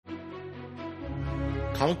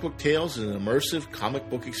Comic Book Tales is an immersive comic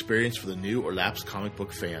book experience for the new or lapsed comic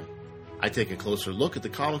book fan. I take a closer look at the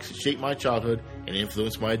comics that shaped my childhood and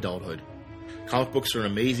influenced my adulthood. Comic books are an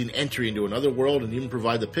amazing entry into another world and even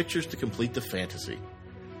provide the pictures to complete the fantasy.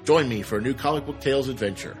 Join me for a new Comic Book Tales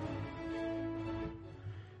adventure.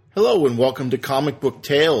 Hello and welcome to Comic Book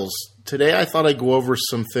Tales. Today I thought I'd go over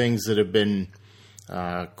some things that have been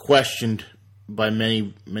questioned by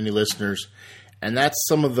many listeners, and that's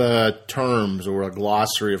some of the terms or a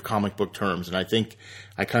glossary of comic book terms. And I think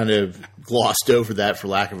I kind of glossed over that, for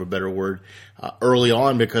lack of a better word, early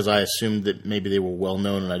on because I assumed that maybe they were well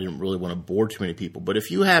known and I didn't really want to bore too many people. But if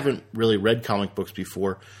you haven't really read comic books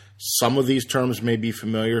before, some of these terms may be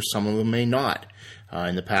familiar, some of them may not.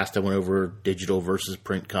 In the past, I went over digital versus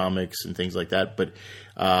print comics and things like that. But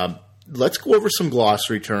let's go over some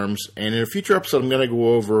glossary terms. And in a future episode, I'm going to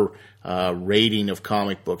go over rating of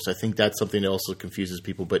comic books. I think that's something that also confuses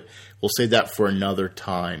people, but we'll save that for another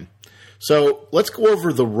time. So let's go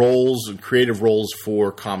over the roles and creative roles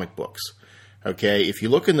for comic books. Okay, if you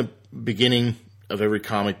look in the beginning of every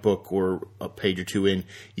comic book or a page or two in,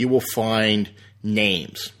 you will find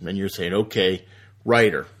names. And you're saying, okay,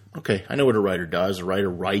 writer. Okay, I know what a writer does. A writer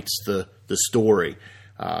writes the story.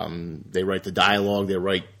 They write the dialogue. They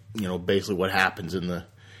write, basically what happens in the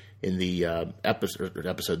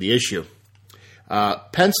episode, the issue.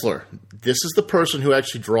 Penciler. This is the person who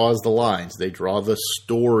actually draws the lines. They draw the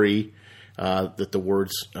story that the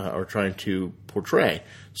words are trying to portray.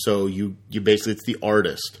 So you basically, it's the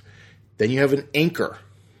artist. Then you have an inker.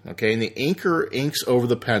 Okay, and the inker inks over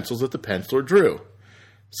the pencils that the penciler drew.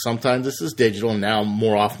 Sometimes this is digital, and now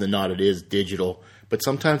more often than not it is digital. But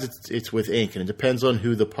sometimes it's with ink, and it depends on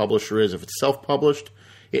who the publisher is. If it's self-published,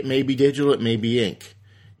 it may be digital, it may be ink.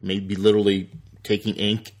 It may be literally taking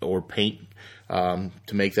ink or paint to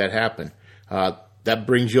make that happen. That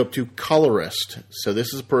brings you up to colorist. So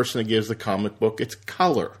this is a person that gives the comic book its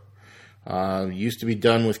color. It used to be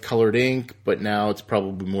done with colored ink, but now it's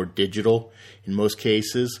probably more digital in most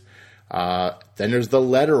cases. Then there's the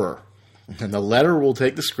letterer. And the letterer will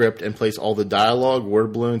take the script and place all the dialogue,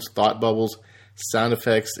 word balloons, thought bubbles, sound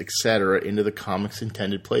effects, etc. into the comic's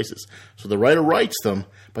intended places. So the writer writes them,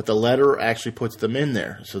 but the letterer actually puts them in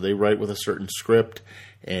there. So they write with a certain script,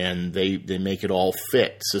 and they make it all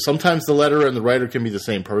fit. So sometimes the letterer and the writer can be the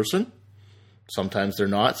same person. Sometimes they're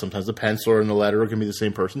not. Sometimes the penciler and the letterer can be the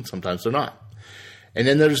same person. Sometimes they're not. And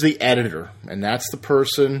then there's the editor, and that's the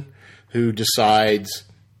person who decides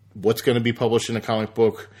what's going to be published in a comic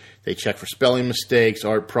book. They check for spelling mistakes,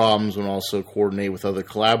 art problems, and also coordinate with other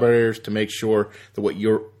collaborators to make sure that what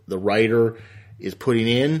the writer is putting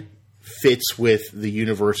in fits with the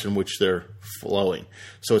universe in which they're flowing.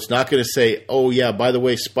 So it's not going to say, oh yeah, by the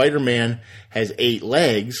way, Spider-Man has 8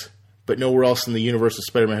 legs, but nowhere else in the universe does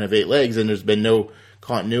Spider-Man have 8 legs, and there's been no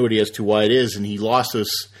continuity as to why it is, and he lost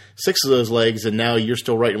those 6 of those legs, and now you're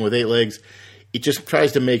still writing with 8 legs. It just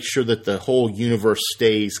tries to make sure that the whole universe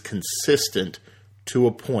stays consistent to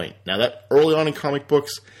a point. Now, that early on in comic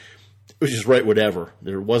books, it was just write whatever.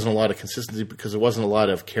 There wasn't a lot of consistency because there wasn't a lot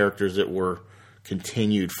of characters that were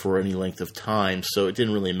continued for any length of time, so it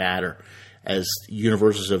didn't really matter. As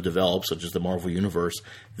universes have developed, such as the Marvel Universe,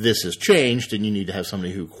 this has changed, and you need to have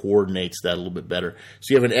somebody who coordinates that a little bit better.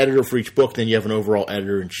 So you have an editor for each book, then you have an overall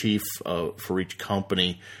editor-in-chief for each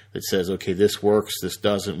company that says, okay, this works, this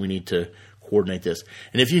doesn't, we need to coordinate this.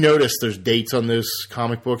 And if you notice, there's dates on those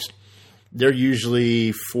comic books. They're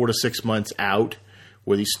usually 4 to 6 months out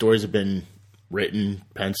where these stories have been written,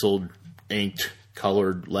 penciled, inked,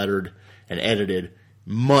 colored, lettered, and edited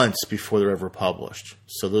months before they're ever published.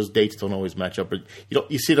 So those dates don't always match up. But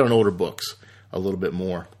you see it on older books a little bit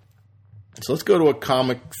more. So let's go to a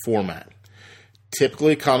comic format.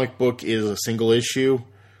 Typically, a comic book is a single issue,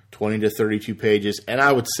 20 to 32 pages. And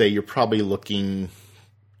I would say you're probably looking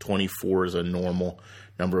 24 is a normal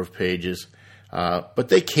number of pages. But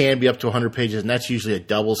they can be up to 100 pages, and that's usually a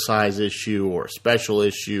double-size issue or a special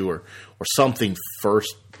issue or something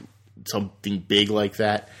something big like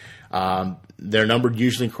that. They're numbered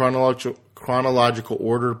usually in chronological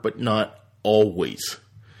order, but not always.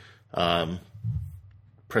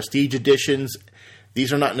 Prestige editions,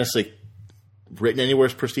 these are not necessarily written anywhere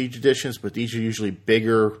as prestige editions, but these are usually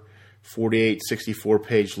bigger, 48,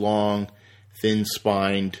 64-page long,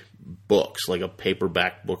 thin-spined books, like a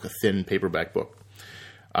paperback book, a thin paperback book.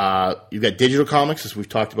 You've got digital comics, as we've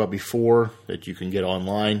talked about before, that you can get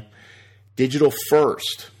online. Digital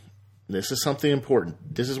first. This is something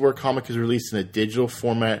important. This is where a comic is released in a digital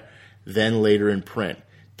format, then later in print.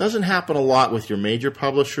 Doesn't happen a lot with your major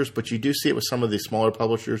publishers, but you do see it with some of the smaller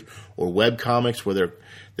publishers or web comics where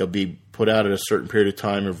they'll be put out at a certain period of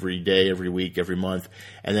time every day, every week, every month,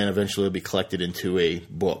 and then eventually it'll be collected into a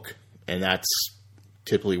book. And that's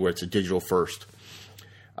typically where it's a digital first.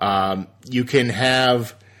 You can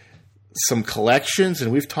have some collections,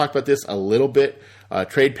 and we've talked about this a little bit.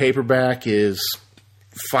 Trade paperback is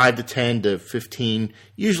 5 to 10 to 15.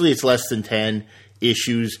 Usually it's less than 10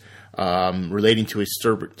 issues relating to a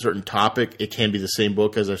certain topic. It can be the same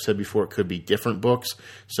book. As I've said before, it could be different books.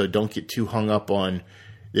 So don't get too hung up on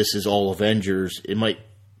this is all Avengers. It might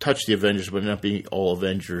touch the Avengers, but not be all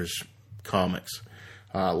Avengers comics.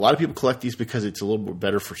 A lot of people collect these because it's a little bit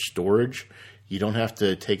better for storage. You don't have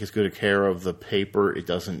to take as good a care of the paper. It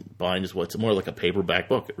doesn't bind as well. It's more like a paperback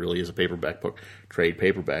book. It really is a paperback book, trade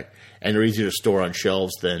paperback. And they're easier to store on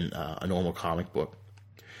shelves than a normal comic book.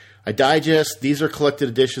 A digest, these are collected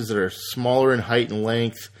editions that are smaller in height and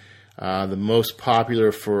length. The most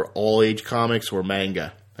popular for all age comics or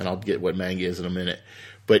manga. And I'll get what manga is in a minute.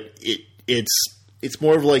 But it's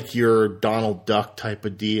more of like your Donald Duck type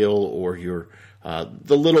of deal, or your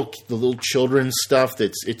the little children's stuff.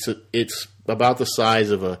 It's about the size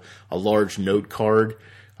of a large note card,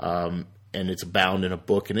 and it's bound in a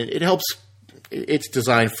book, and it helps. It's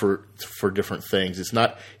designed for different things. It's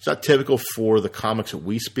not typical for the comics that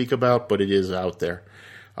we speak about, but it is out there.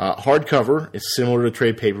 Hardcover is similar to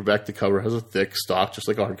trade paperback. The cover has a thick stock, just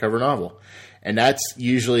like a hardcover novel. And that's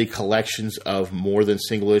usually collections of more than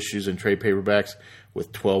single issues in trade paperbacks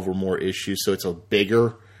with 12 or more issues. So it's a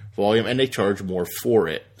bigger volume, and they charge more for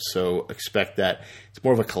it. So expect that. It's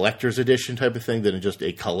more of a collector's edition type of thing than just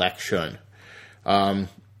a collection.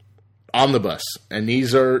 Omnibus. And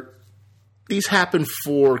these happen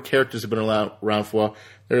for characters that have been around for a while.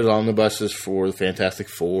 There's omnibuses for the Fantastic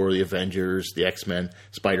Four, the Avengers, the X-Men,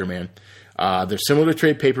 Spider-Man. They're similar to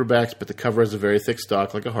trade paperbacks, but the cover has a very thick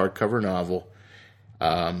stock, like a hardcover novel.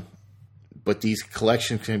 But these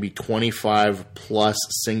collections can be 25 plus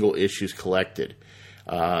single issues collected.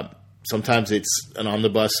 Sometimes it's an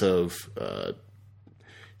omnibus of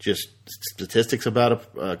just statistics about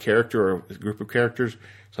a character or a group of characters.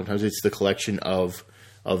 Sometimes it's the collection of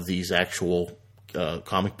these actual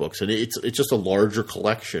comic books, and it's just a larger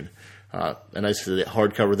collection. And I said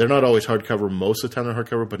hardcover. They're not always hardcover. Most of the time they're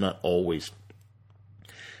hardcover, but not always.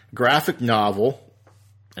 Graphic novel,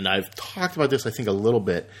 and I've talked about this I think a little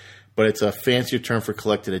bit, but it's a fancier term for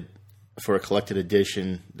a collected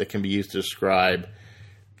edition that can be used to describe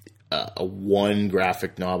a one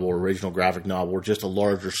graphic novel, or original graphic novel, or just a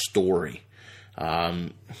larger story.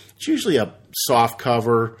 It's usually a soft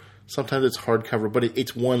cover. Sometimes it's hardcover, but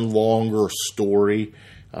it's one longer story.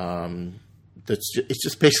 It's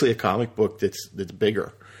just basically a comic book that's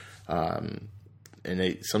bigger, and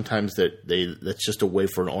that's just a way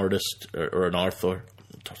for an artist or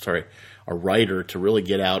a writer to really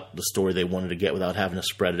get out the story they wanted to get without having to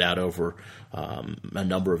spread it out over a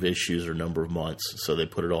number of issues or number of months. So they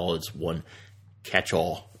put it all as one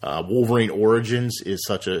catch-all. Wolverine Origins is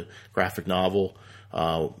such a graphic novel.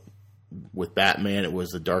 With Batman, it was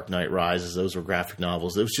The Dark Knight Rises. Those were graphic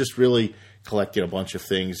novels. It was just really collecting a bunch of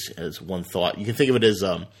things as one thought. You can think of it as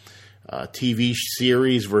a TV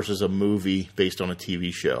series versus a movie based on a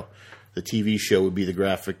TV show. The TV show would be the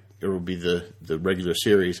graphic, or would be the regular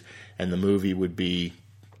series, and the movie would be,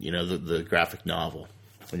 the graphic novel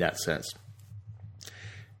in that sense.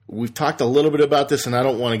 We've talked a little bit about this, and I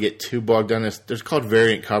don't want to get too bogged down this. They're called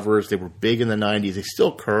variant covers. They were big in the 90s. They still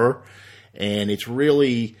occur, and it's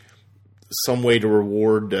really some way to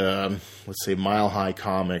reward, let's say, Mile High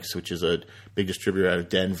Comics, which is a big distributor out of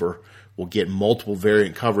Denver, will get multiple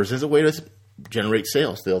variant covers as a way to generate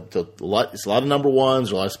sales. It's a lot of number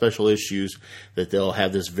ones, a lot of special issues that they'll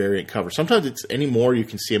have this variant cover. Sometimes it's anymore. You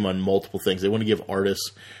can see them on multiple things. They want to give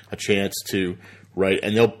artists a chance to write,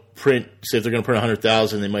 and they'll print. Say if they're going to print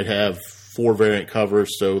 100,000, they might have 4 variant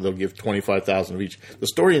covers, so they'll give 25,000 of each. The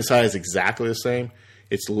story inside is exactly the same.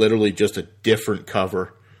 It's literally just a different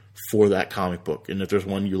cover for that comic book. And if there's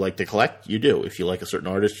one you like to collect, you do. If you like a certain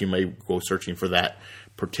artist, you may go searching for that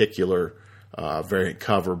particular variant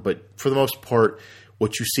cover. But for the most part,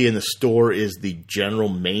 what you see in the store is the general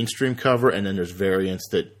mainstream cover, and then there's variants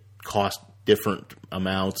that cost different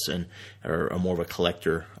amounts and are more of a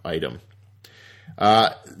collector item.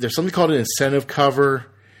 There's something called an incentive cover,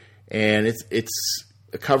 and it's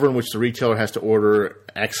a cover in which the retailer has to order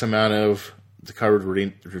X amount of the cover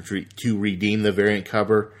to redeem the variant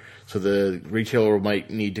cover. So the retailer might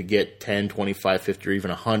need to get 10, 25, 50, or even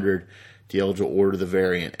 100 to be able to order the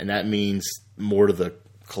variant. And that means more to the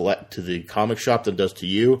comic shop than it does to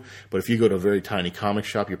you. But if you go to a very tiny comic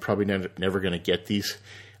shop, you're probably never going to get these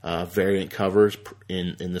variant covers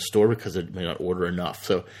in the store because they may not order enough.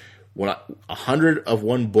 So 100 of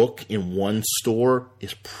one book in one store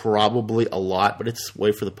is probably a lot, but it's a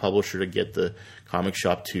way for the publisher to get the comic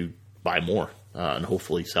shop to buy more and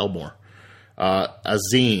hopefully sell more. A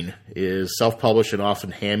zine is self-published and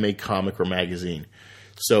often handmade comic or magazine.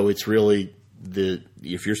 So it's really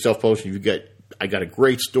if you're self-published, I got a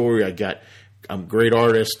great story, I'm a great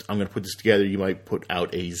artist, I'm going to put this together, you might put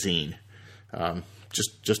out a zine.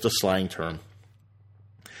 Just a slang term.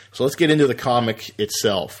 So let's get into the comic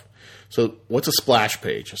itself. So what's a splash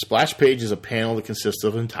page? A splash page is a panel that consists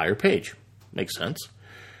of an entire page. Makes sense.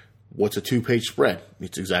 What's a 2-page spread?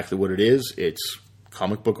 It's exactly what it is. It's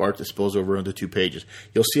comic book art that spills over onto 2 pages.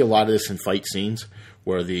 You'll see a lot of this in fight scenes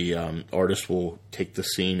where the artist will take the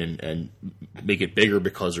scene and make it bigger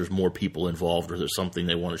because there's more people involved or there's something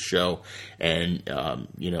they want to show. And,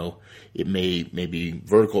 it may be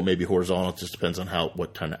vertical, maybe horizontal. It just depends on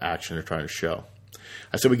what kind of action they're trying to show.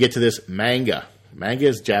 I said we get to this manga. Manga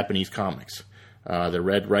is Japanese comics. They're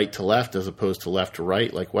read right to left as opposed to left to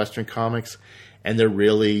right like Western comics. And they're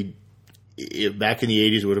really, back in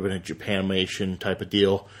the 80s, it would have been a Japanimation type of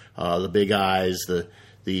deal. The big eyes,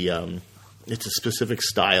 it's a specific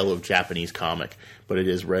style of Japanese comic, but it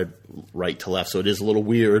is read right to left. So it is a little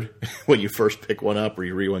weird when you first pick one up or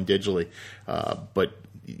you read one digitally. But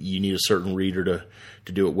you need a certain reader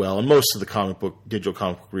to do it well. And most of the digital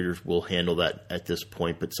comic book readers will handle that at this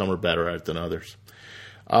point, but some are better at it than others.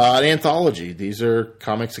 An anthology. These are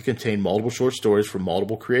comics that contain multiple short stories from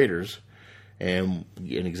multiple creators. And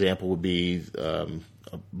an example would be a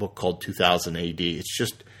book called 2000 AD. It's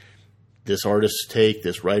just this artist's take,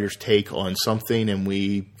 this writer's take on something, and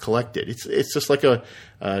we collect it. It's just like a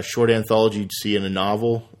short anthology you'd see in a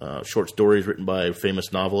novel, short stories written by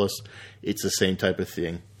famous novelists. It's the same type of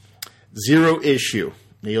thing. Zero issue.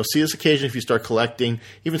 Now, you'll see this occasionally if you start collecting.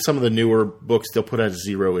 Even some of the newer books, they'll put out a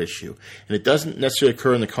zero issue. And it doesn't necessarily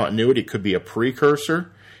occur in the continuity. It could be a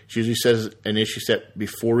precursor. It usually says an issue set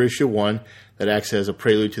before issue 1 that acts as a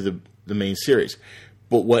prelude to the main series.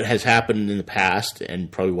 But what has happened in the past,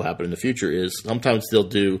 and probably will happen in the future, is sometimes there'll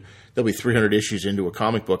be 300 issues into a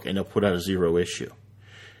comic book, and they'll put out a zero issue.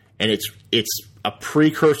 And it's a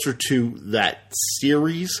precursor to that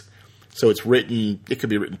series. So it could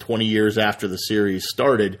be written 20 years after the series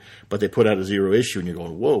started, but they put out a zero issue, and you're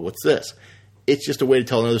going, whoa, what's this? It's just a way to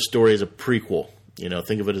tell another story as a prequel.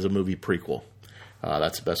 Think of it as a movie prequel.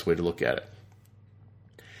 That's the best way to look at it.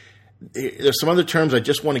 There's some other terms I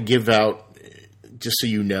just want to give out, just so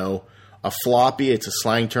you know. A floppy, it's a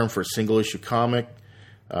slang term for a single-issue comic,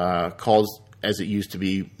 called, as it used to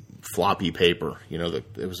be, floppy paper.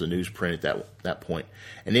 It was a newsprint at that point.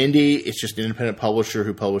 An indie, it's just an independent publisher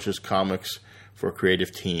who publishes comics for a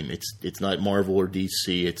creative team. It's not Marvel or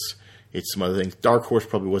DC. It's some other things. Dark Horse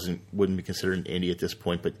probably wouldn't be considered an indie at this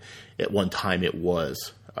point, but at one time it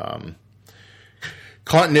was.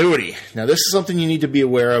 Continuity. Now, this is something you need to be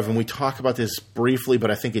aware of, and we talk about this briefly,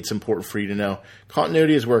 but I think it's important for you to know.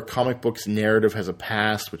 Continuity is where a comic book's narrative has a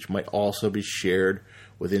past, which might also be shared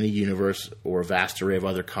within a universe or a vast array of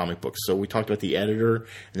other comic books. So we talked about the editor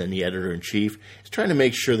and then the editor-in-chief. It's trying to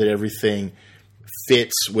make sure that everything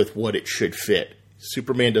fits with what it should fit.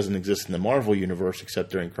 Superman doesn't exist in the Marvel universe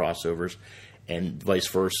except during crossovers, and vice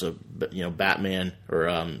versa. Batman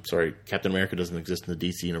Captain America doesn't exist in the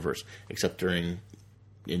DC universe except during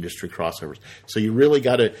industry crossovers. So you really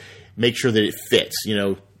got to make sure that it fits.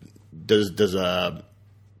 Does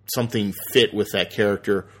something fit with that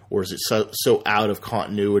character, or is it so out of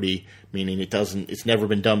continuity, meaning it's never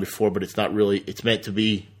been done before, but it's not really, it's meant to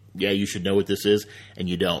be, you should know what this is, and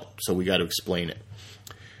you don't. So we got to explain it.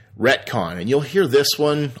 Retcon, and you'll hear this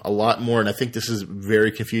one a lot more, and I think this is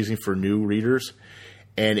very confusing for new readers,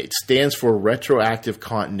 and it stands for retroactive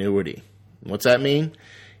continuity. What's that mean?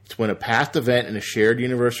 It's when a past event in a shared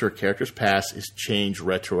universe or a character's past is changed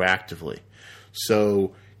retroactively.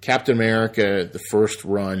 So Captain America, the first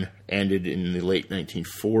run, ended in the late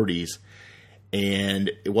 1940s,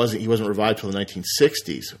 and he wasn't revived till the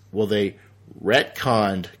 1960s. Well, they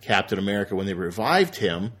retconned Captain America when they revived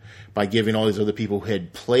him by giving all these other people who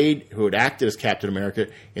had acted as Captain America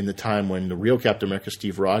in the time when the real Captain America,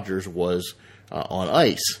 Steve Rogers, was on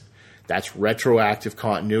ice. That's retroactive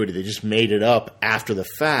continuity. They just made it up after the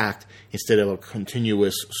fact instead of a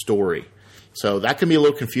continuous story. So that can be a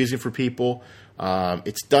little confusing for people.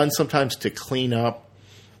 It's done sometimes to clean up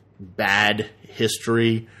bad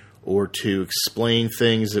history or to explain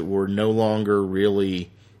things that were no longer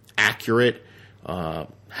really accurate.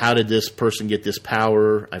 How did this person get this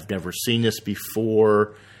power? I've never seen this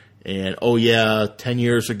before. And, 10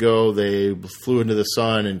 years ago they flew into the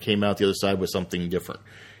sun and came out the other side with something different.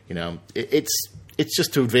 It's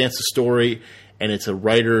just to advance the story and it's a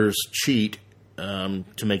writer's cheat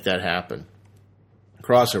to make that happen.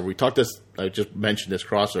 Crossover. I just mentioned this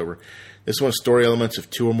crossover. This one's story elements of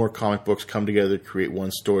 2 or more comic books come together to create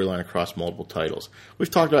one storyline across multiple titles. We've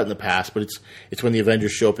talked about it in the past, but it's when the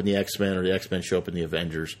Avengers show up in the X-Men or the X-Men show up in the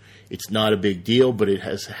Avengers. It's not a big deal, but it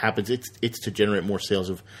happens. It's to generate more sales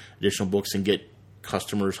of additional books and get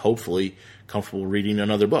customers, hopefully, comfortable reading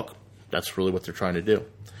another book. That's really what they're trying to do.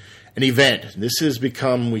 An event. This has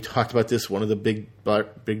become, we talked about this, one of the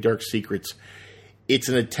big dark secrets. It's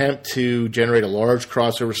an attempt to generate a large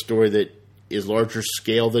crossover story that is larger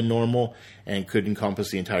scale than normal and could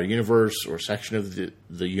encompass the entire universe or section of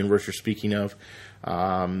the universe you're speaking of.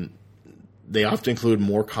 They often include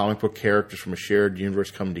more comic book characters from a shared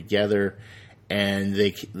universe coming together, and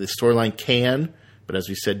the storyline can, but as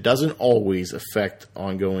we said, doesn't always affect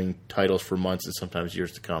ongoing titles for months and sometimes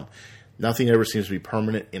years to come. Nothing ever seems to be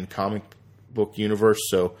permanent in comic book universe,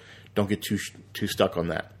 so don't get too stuck on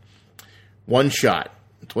that. One shot.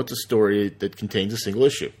 It's what's a story that contains a single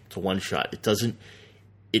issue. It's a one shot.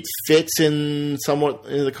 It fits in somewhat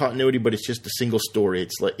in the continuity, but it's just a single story.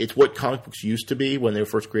 It's what comic books used to be when they were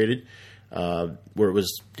first created, where it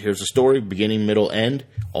was, here's a story, beginning, middle, end,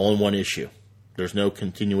 all in one issue. There's no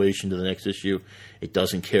continuation to the next issue. It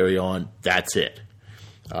doesn't carry on. That's it.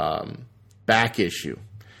 Back issue.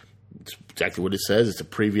 It's exactly what it says. It's a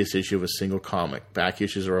previous issue of a single comic. Back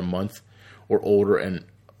issues are a month or older and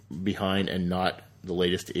behind and not the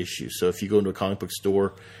latest issue. So if you go into a comic book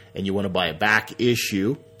store and you want to buy a back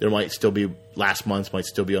issue, there might still be, last month's might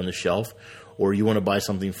still be on the shelf. Or you want to buy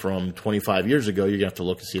something from 25 years ago, you're going to have to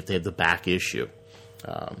look and see if they have the back issue.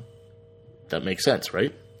 That makes sense,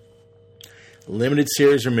 right? Limited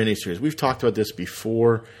series or miniseries. We've talked about this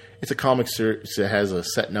before. It's a comic series that has a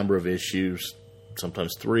set number of issues,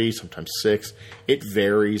 sometimes 3, sometimes 6. It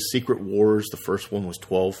varies. Secret Wars, the first one was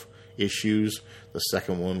 12 issues. The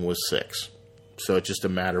second one was 6. So it's just a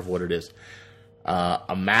matter of what it is.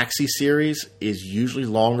 A maxi series is usually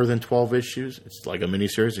longer than 12 issues. It's like a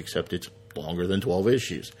miniseries, except it's longer than 12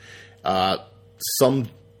 issues.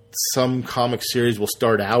 Some comic series will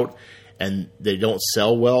start out and they don't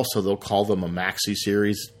sell well, so they'll call them a maxi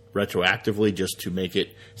series retroactively just to make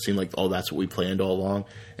it seem like, oh, that's what we planned all along.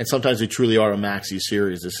 And sometimes they truly are a maxi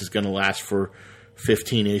series. This is going to last for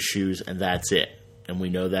 15 issues, and that's it. And we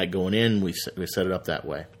know that going in. We set it up that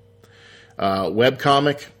way.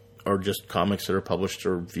 Webcomic, or just comics that are published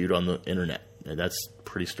or viewed on the internet. And that's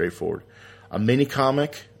pretty straightforward. A mini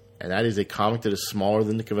comic, and that is a comic that is smaller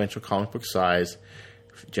than the conventional comic book size.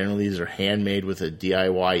 Generally, these are handmade with a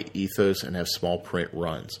DIY ethos and have small print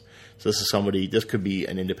runs. So this could be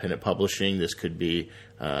an independent publishing. This could be,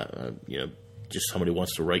 just somebody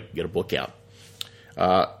wants to get a book out.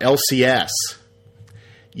 LCS.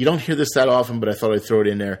 You don't hear this that often, but I thought I'd throw it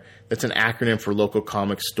in there. That's an acronym for local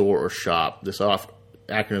comic store or shop. This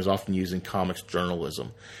acronym is often used in comics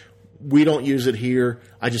journalism. We don't use it here.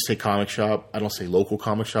 I just say comic shop. I don't say local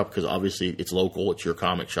comic shop because obviously it's local. It's your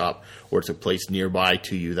comic shop or it's a place nearby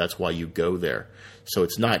to you. That's why you go there. So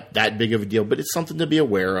it's not that big of a deal, but it's something to be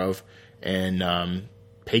aware of and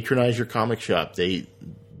patronize your comic shop. They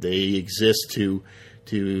exist to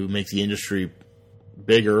make the industry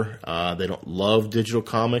bigger. They don't love digital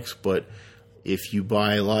comics, but if you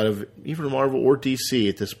buy a lot of even Marvel or DC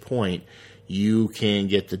at this point, you can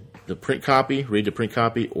get the print copy, read the print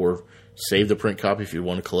copy, or save the print copy if you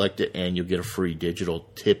want to collect it, and you'll get a free digital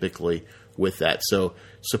typically with that. So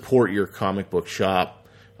support your comic book shop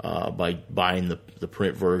by buying the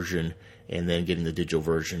print version and then getting the digital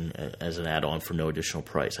version as an add-on for no additional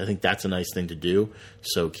price. I think that's a nice thing to do,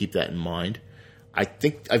 so keep that in mind. I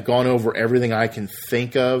think I've gone over everything I can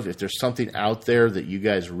think of. If there's something out there that you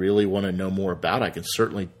guys really want to know more about, I can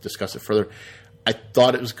certainly discuss it further. I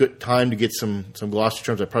thought it was a good time to get some glossary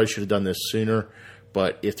terms. I probably should have done this sooner,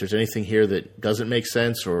 but if there's anything here that doesn't make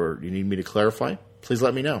sense or you need me to clarify, please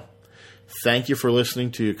let me know. Thank you for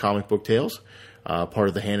listening to Comic Book Tales, part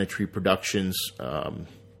of the Hannah Tree Productions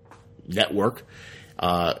network.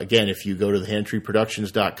 Again, if you go to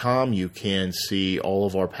thehannatreeproductions.com, you can see all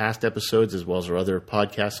of our past episodes as well as our other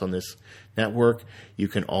podcasts on this network. You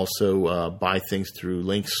can also buy things through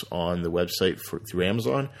links on the website through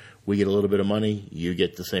Amazon. We get a little bit of money. You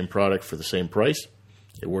get the same product for the same price.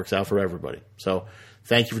 It works out for everybody. So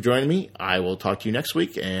thank you for joining me. I will talk to you next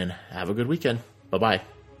week, and have a good weekend. Bye-bye.